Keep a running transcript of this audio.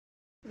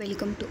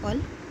Welcome to all.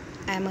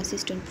 I am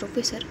Assistant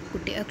Professor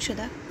Kutte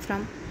Akshada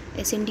from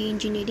S&D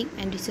Engineering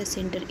and Research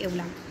Center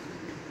Evlam.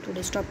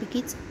 Today's topic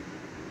is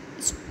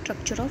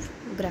structure of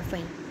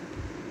graphene.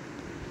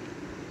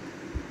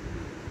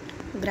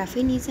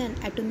 Graphene is an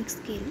atomic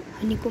scale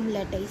honeycomb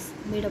lattice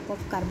made up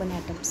of carbon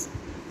atoms.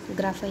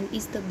 Graphene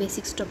is the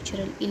basic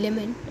structural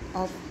element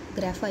of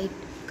graphite,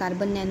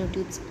 carbon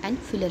nanotubes and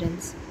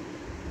fullerenes.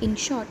 In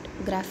short,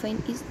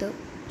 graphene is the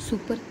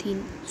super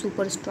thin,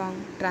 super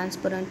strong,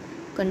 transparent,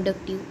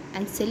 conductive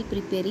and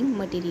self-repairing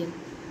material.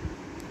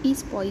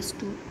 Is poised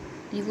to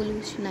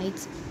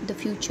revolutionize the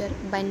future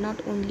by not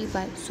only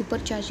by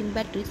supercharging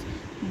batteries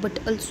but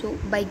also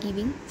by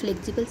giving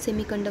flexible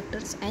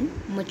semiconductors and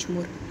much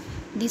more.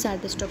 These are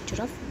the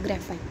structure of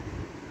graphene.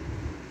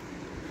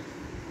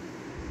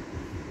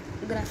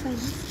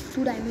 Graphene,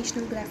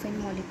 two-dimensional graphene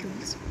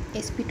molecules.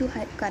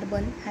 sp2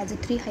 carbon has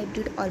 3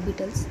 hybrid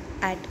orbitals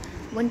at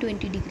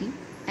 120-degree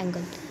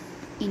angle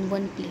in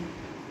one plane.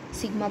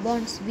 Sigma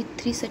bonds with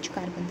 3 such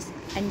carbons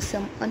and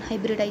some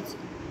unhybridized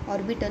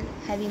orbital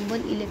having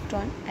 1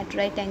 electron at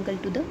right angle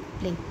to the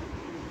plane.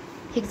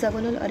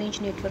 Hexagonal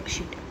arranged network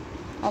sheet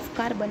of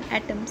carbon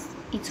atoms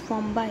is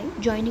formed by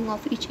joining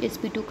of each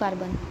sp2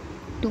 carbon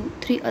to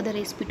 3 other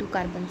sp2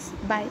 carbons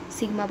by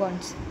sigma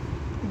bonds.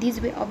 This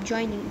way of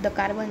joining the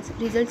carbons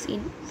results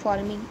in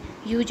forming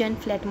huge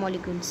and flat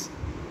molecules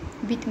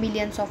with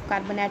millions of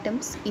carbon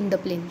atoms in the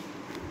plane.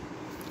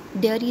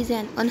 There is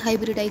an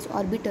unhybridized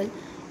orbital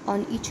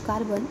on each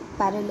carbon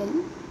parallel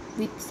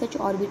with such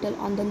orbital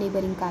on the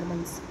neighboring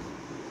carbons.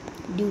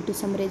 Due to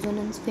some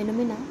resonance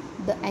phenomena,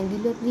 the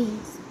angular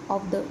rings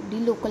of the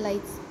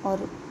delocalized or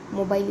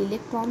mobile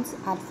electrons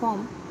are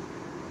formed.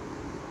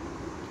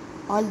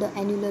 All the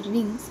annular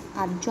rings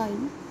are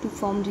joined to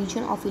form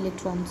region of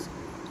electrons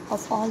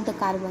of all the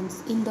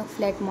carbons in the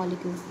flat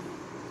molecule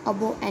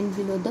above and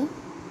below the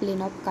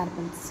plane of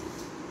carbons.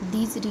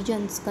 These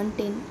regions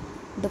contain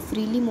the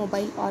freely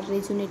mobile or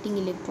resonating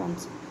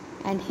electrons,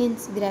 and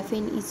hence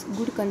graphene is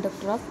good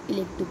conductor of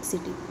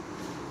electricity.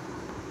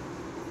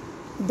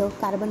 The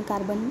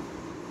carbon-carbon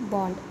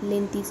bond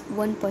length is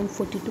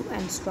 1.42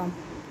 angstrom.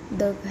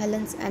 The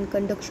valence and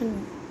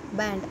conduction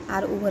band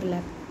are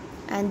overlapped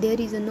and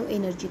there is no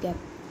energy gap.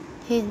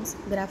 Hence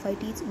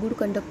graphite is good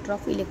conductor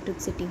of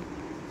electricity.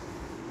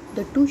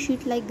 The two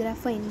sheet-like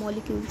graphene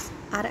molecules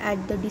are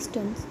at the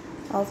distance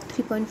of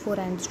 3.4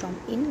 angstrom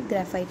in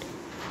graphite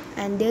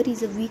and there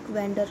is a weak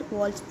van der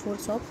Waals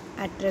force of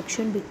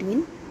attraction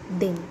between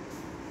them.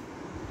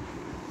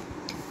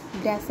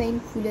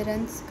 Graphene,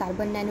 fullerenes,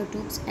 carbon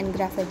nanotubes and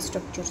graphite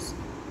structures.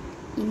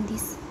 In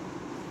this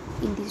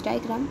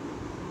diagram,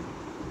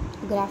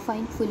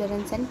 graphene,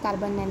 fullerenes and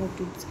carbon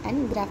nanotubes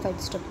and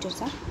graphite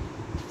structures are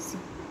seen.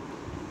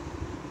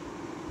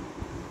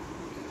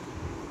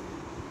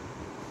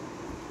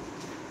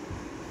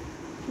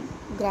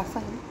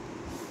 Graphene,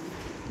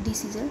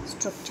 this is a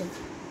structure.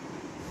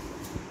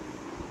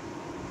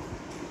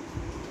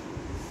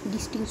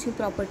 Distinctive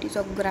properties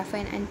of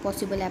graphene and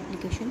possible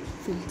application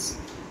fields.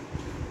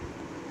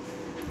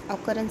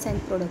 Occurrence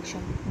and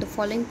production. The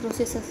following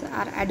processes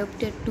are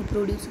adopted to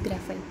produce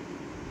graphene: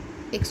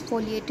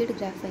 exfoliated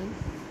graphene,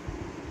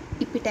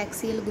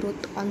 epitaxial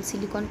growth on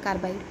silicon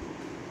carbide,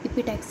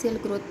 epitaxial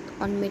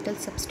growth on metal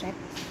substrate,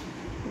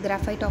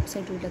 graphite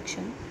oxide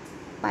reduction,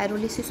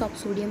 pyrolysis of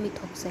sodium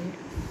ethoxide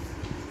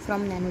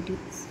from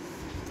nanotubes,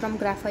 from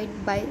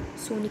graphite by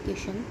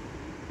sonication,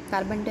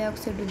 carbon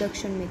dioxide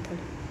reduction method.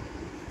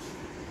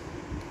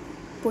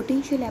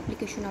 Potential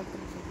application of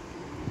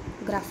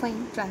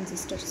graphene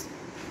transistors.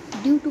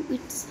 Due to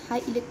its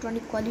high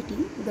electronic quality,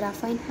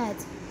 graphene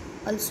has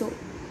also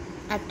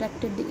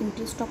attracted the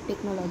interest of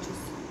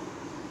technologists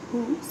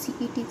who see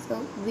it is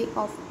a way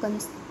of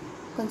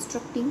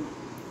constructing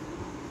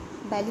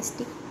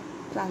ballistic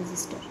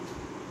transistor.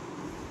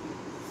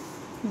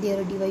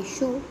 Their device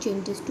show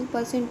changes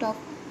 2% of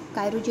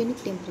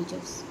cryogenic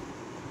temperatures.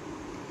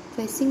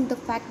 Facing the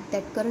fact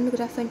that current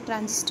graphene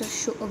transistors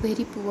show a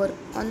very poor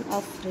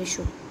on-off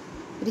ratio,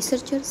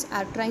 researchers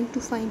are trying to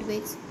find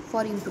ways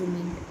for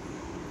improvement.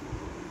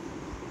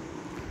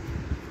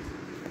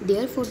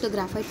 Therefore, the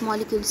graphite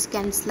molecules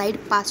can slide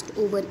past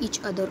over each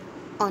other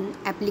on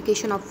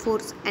application of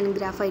force and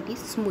graphite is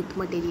smooth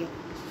material.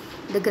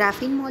 The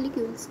graphene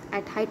molecules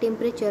at high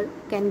temperature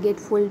can get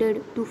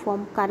folded to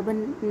form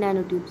carbon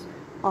nanotubes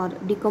or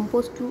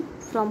decompose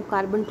from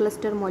carbon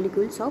cluster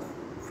molecules of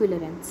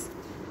fullerenes.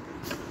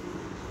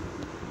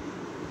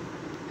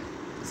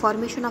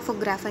 Formation of a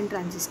graphene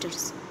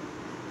transistors.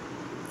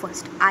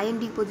 First, ion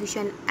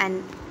deposition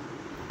and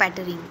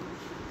patterning.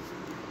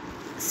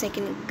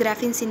 Second,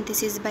 graphene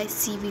synthesis by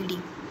CVD.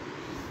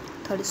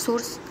 Third,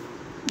 source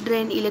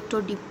drain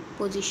electrode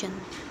deposition,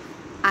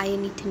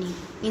 ion ethylene,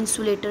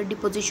 insulator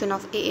deposition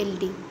of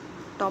ALD,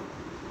 top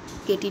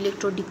gate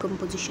electrode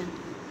decomposition,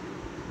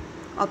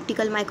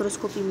 optical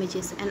microscope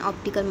images and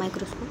optical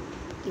microscope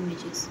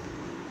images.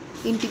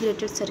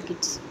 Integrated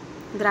circuits.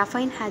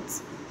 Graphene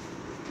has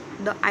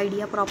the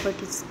idea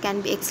properties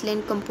can be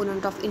excellent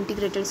component of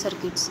integrated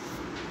circuits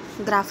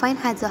Graphene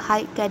has a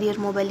high carrier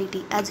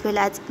mobility as well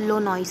as low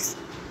noise,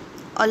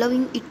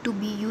 allowing it to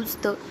be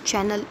used the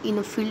channel in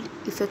a field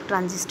effect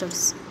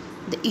transistors.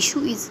 The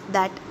issue is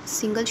that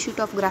single sheet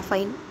of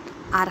graphene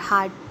are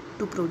hard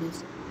to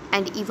produce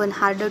and even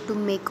harder to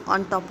make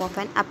on top of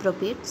an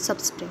appropriate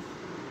substrate.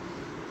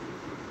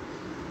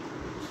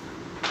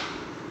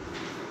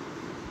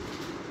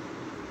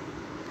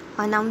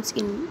 Announced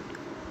in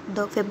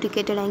the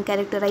fabricated and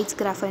characterized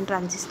graphene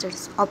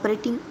transistors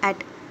operating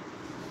at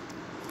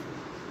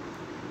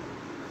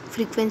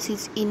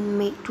frequencies in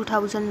May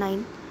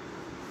 2009,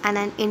 and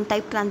an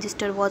N-type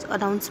transistor was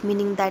announced,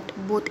 meaning that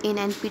both N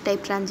and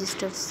P-type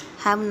transistors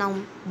have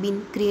now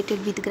been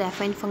created with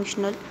graphene.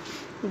 Functional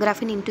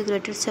graphene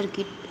integrated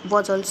circuit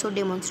was also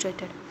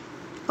demonstrated.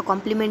 A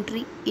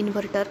complementary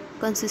inverter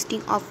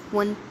consisting of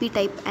one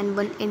P-type and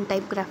one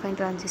N-type graphene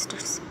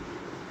transistors.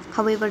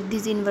 However,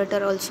 this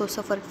inverter also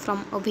suffered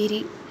from a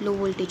very low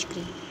voltage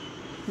grid.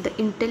 The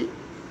Intel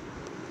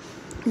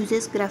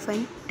uses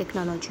graphene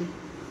technology.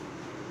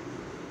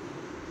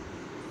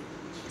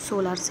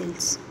 Solar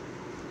cells.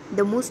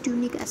 The most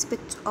unique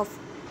aspects of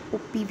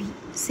OPV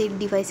cell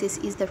devices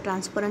is the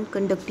transparent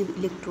conductive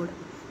electrode.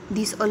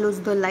 This allows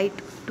the light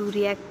to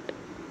react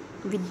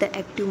with the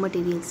active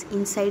materials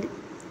inside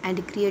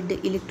and create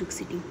the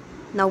electricity.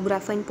 Now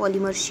graphene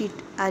polymer sheet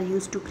are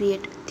used to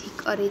create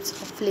thick arrays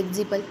of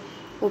flexible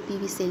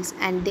OPV cells,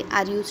 and they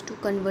are used to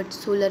convert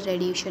solar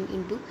radiation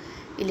into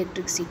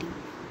electricity.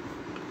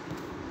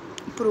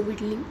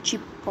 Providing cheap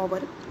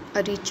power.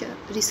 A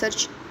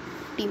research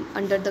team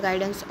under the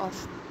guidance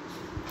of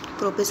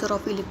Professor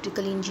of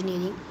Electrical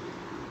Engineering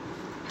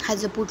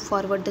has put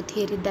forward the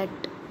theory that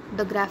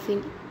the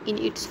graphene in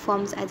its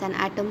forms as an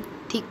atom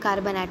thick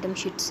carbon atom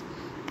sheets,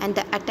 and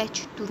they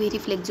attach to very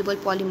flexible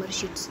polymer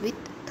sheets with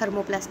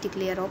thermoplastic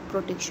layer of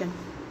protection.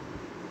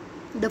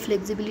 The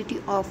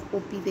flexibility of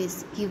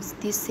OPVs gives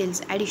these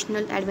cells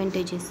additional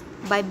advantages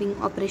by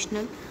being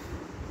operational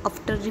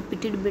after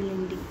repeated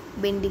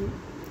bending,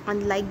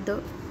 unlike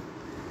the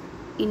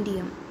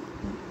indium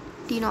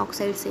tin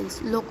oxide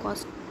cells. Low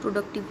cost,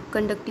 productive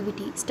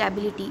conductivity,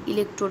 stability,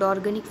 electrode,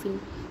 organic film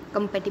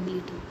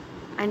compatibility,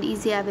 and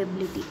easy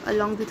availability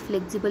along with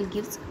flexible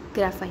gives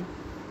graphene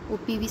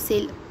OPV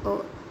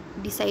cell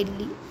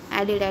decidedly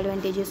added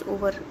advantages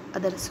over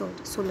other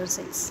solar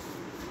cells.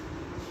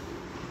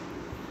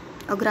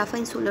 A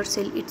graphene solar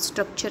cell, its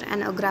structure,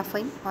 and a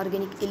graphene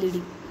organic LED.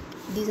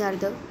 These are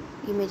the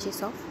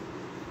images of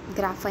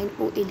graphene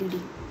OLED.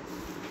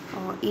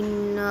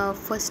 In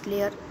first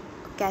layer,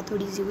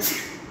 cathode is used.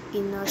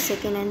 In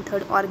second and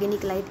third,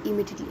 organic light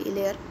emitted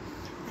layer,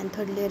 and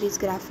third layer is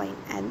graphene,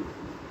 and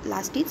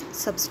last is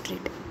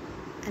substrate,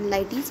 and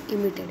light is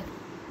emitted.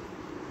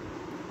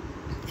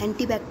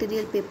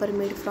 Antibacterial paper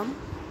made from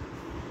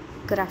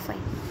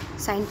graphene.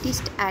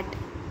 Scientists at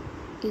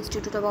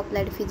Institute of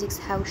Applied Physics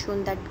have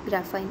shown that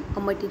graphene, a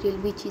material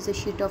which is a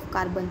sheet of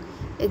carbon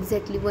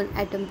exactly one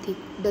atom thick,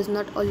 does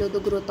not allow the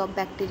growth of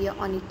bacteria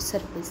on its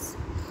surface.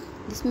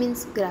 This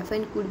means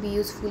graphene could be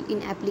useful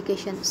in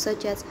applications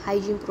such as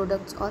hygiene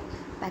products or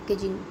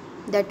packaging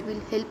that will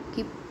help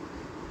keep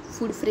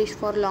food fresh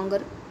for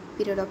longer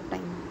period of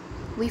time.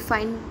 We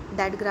find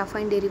that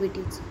graphene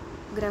derivatives,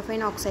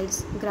 graphene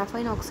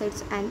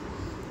oxides and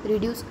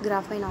reduced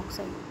graphene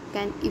oxide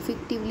can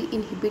effectively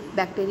inhibit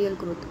bacterial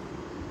growth.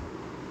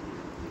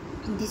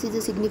 This is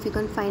a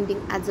significant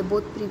finding as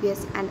both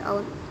previous and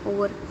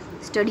our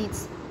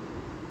studies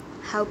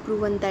have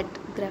proven that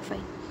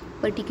graphene,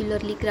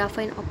 particularly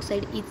graphene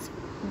oxide, is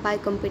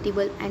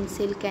biocompatible and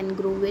cell can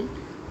grow well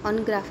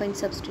on graphene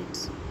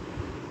substrates,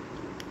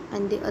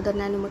 and the other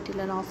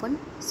nanomaterial are often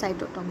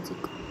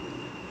cytotoxic.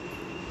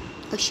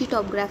 A sheet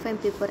of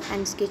graphene paper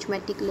and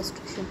schematic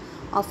illustration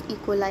of E.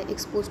 coli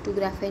exposed to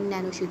graphene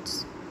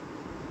nanosheets.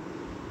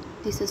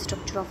 This is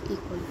structure of E.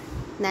 coli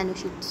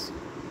nanosheets.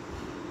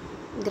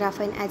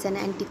 Graphene as an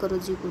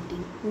anti-corrosive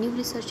coating. New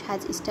research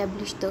has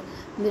established the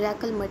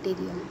miracle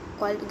material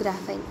called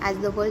graphene as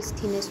the world's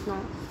thinnest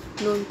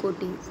known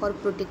coating for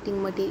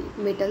protecting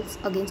metals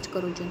against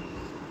corrosion.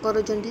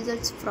 Corrosion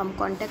results from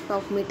contact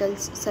of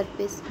metal's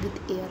surface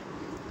with air,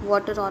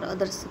 water or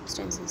other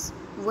substances.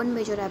 One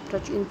major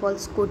approach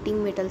involves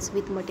coating metals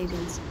with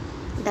materials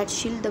that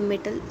shield the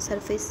metal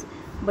surface,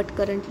 but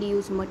currently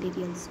used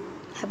materials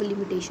have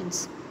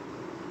limitations.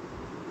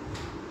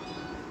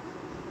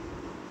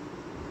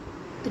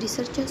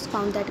 Researchers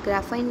found that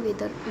graphene,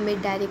 whether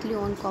made directly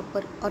on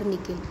copper or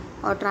nickel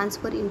or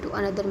transfer into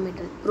another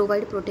metal,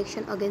 provide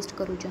protection against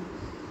corrosion.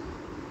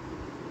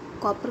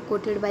 Copper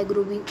coated by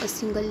grooving a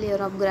single layer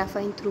of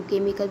graphene through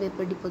chemical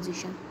vapor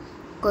deposition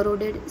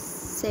corroded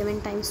 7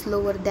 times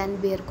slower than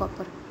bare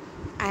copper,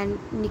 and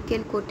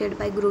nickel coated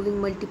by grooving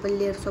multiple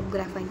layers of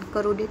graphene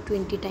corroded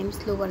 20 times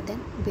slower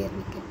than bare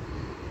nickel.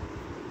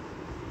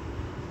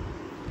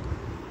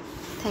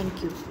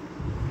 Thank you.